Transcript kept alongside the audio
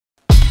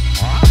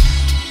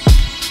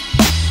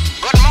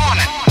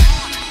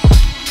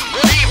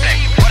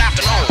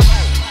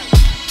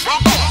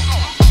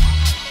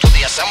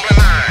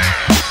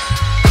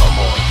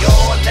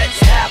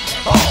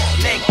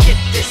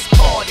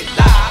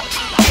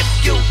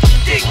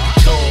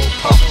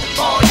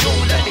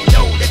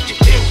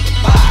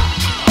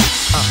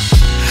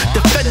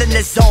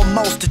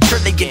almost a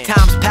trillion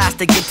times past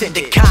the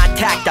intended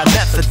contact I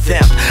meant for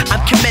them. I'm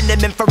commending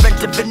men for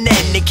intervening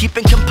and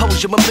keeping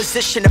composure when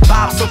position and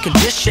vibe so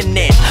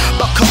conditioning.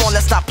 But come on,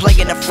 let's stop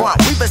playing the front.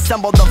 We've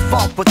assembled the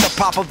funk with the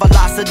proper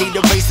velocity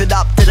to raise it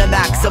up to the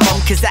maximum,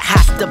 cause it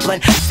has to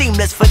blend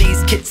seamless for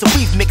these kids. So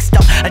we've mixed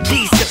up a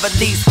decent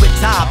release with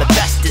time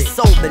invested,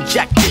 soul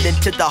injected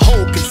into the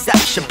whole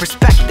conception,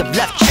 perspective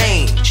left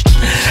changed.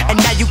 And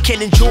now you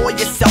can enjoy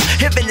yourself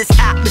here in this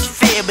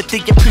atmosphere with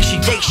the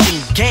appreciation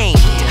gained.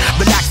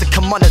 Relax and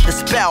come under the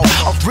spell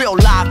of real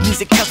live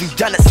music, cause we've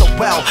done it so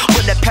well.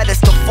 When the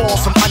pedestal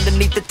falls from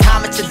underneath the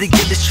time into the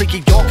industry,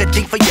 you all can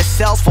think for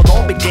yourselves, for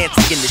all be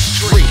dancing in the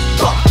street.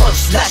 But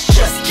first, let's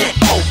just get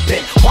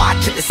open,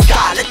 wide to the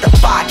sky, let the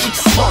fire keep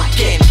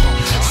smoking.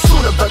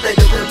 Sooner or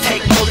later we'll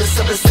take notice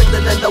of a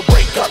signal and a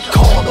wake-up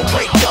call to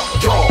wake up,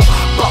 y'all.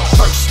 But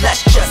first,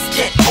 let's just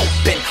get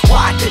open,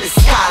 wide to the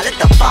sky, let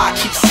the fire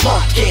keep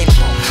smoking.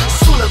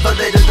 Sooner or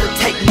later we'll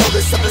take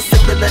notice of a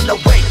signal and a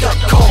wake-up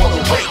call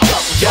to wake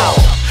up, y'all.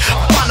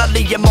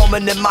 Finally a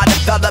moment in my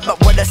development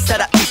where I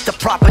set at least the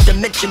proper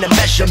dimension and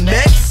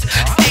measurements.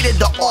 Stated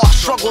the art,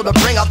 struggle to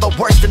bring out the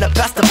worst and the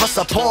best of us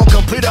upon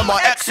completing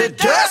my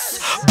exodus.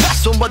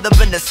 Best when weather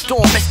in the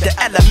storm, it's the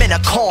element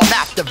of calm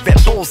after it.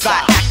 Bullseye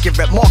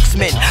accurate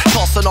marksman,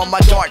 tossing on my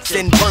darts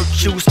and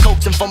virtues,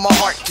 coaching from my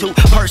heart to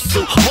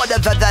pursue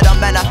whatever that I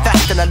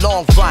manifest in the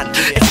long run.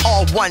 It's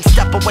all one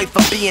step away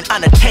from being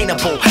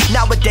unattainable.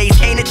 Nowadays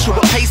ain't it true,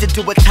 it pays to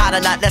do it hot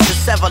and not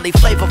necessarily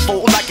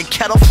flavorful, like a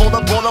kettle full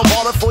of boiling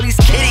water for these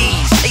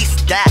kiddies.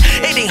 Taste that,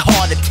 it ain't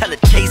hard to tell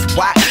it tastes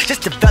whack.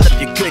 Just develop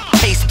your good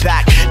taste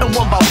back, and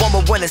one by one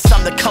we're winning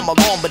some to come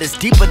along. But it's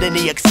deeper than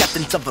the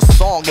acceptance of a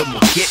song, and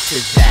we'll get to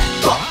that.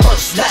 But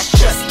first, let's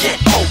just get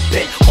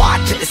open,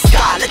 wide to the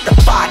sky, let the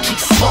fire keep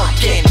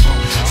smoking.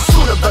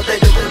 Sooner or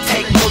later we'll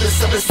take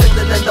notice of a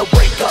signal and a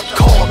wake-up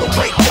call to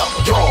wake up,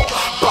 y'all.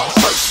 But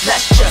first,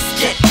 let's just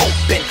get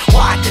open,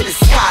 wide to the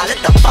sky, let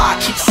the fire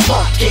keep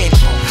smoking.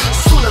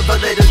 Sooner or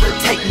later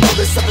we'll take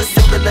notice of a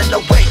signal and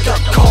a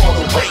wake-up call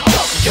to wake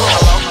up,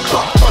 y'all.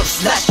 But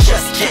first, let's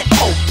just get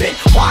open,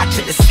 wide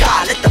to the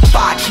sky, let the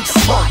fire keep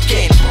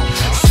smoking.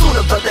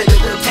 Sooner or later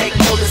we'll take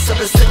notice of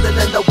a signal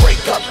and a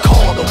wake-up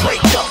call to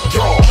wake up,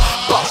 y'all.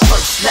 But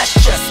first, let's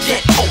just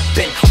get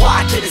open,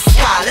 wide to the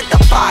sky, let the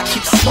fire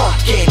keep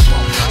smoking.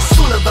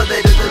 Sooner or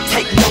later we'll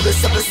take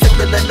notice of a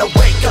signal and a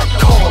wake-up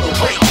call to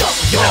wake up,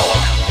 y'all.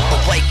 A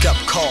wake-up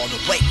call to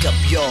wake up,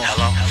 y'all.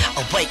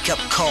 A wake-up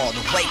call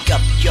to wake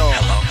up, y'all.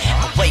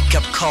 A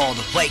wake-up call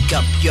to wake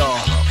up,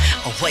 y'all.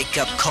 A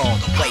wake-up call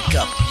to wake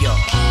up,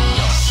 y'all.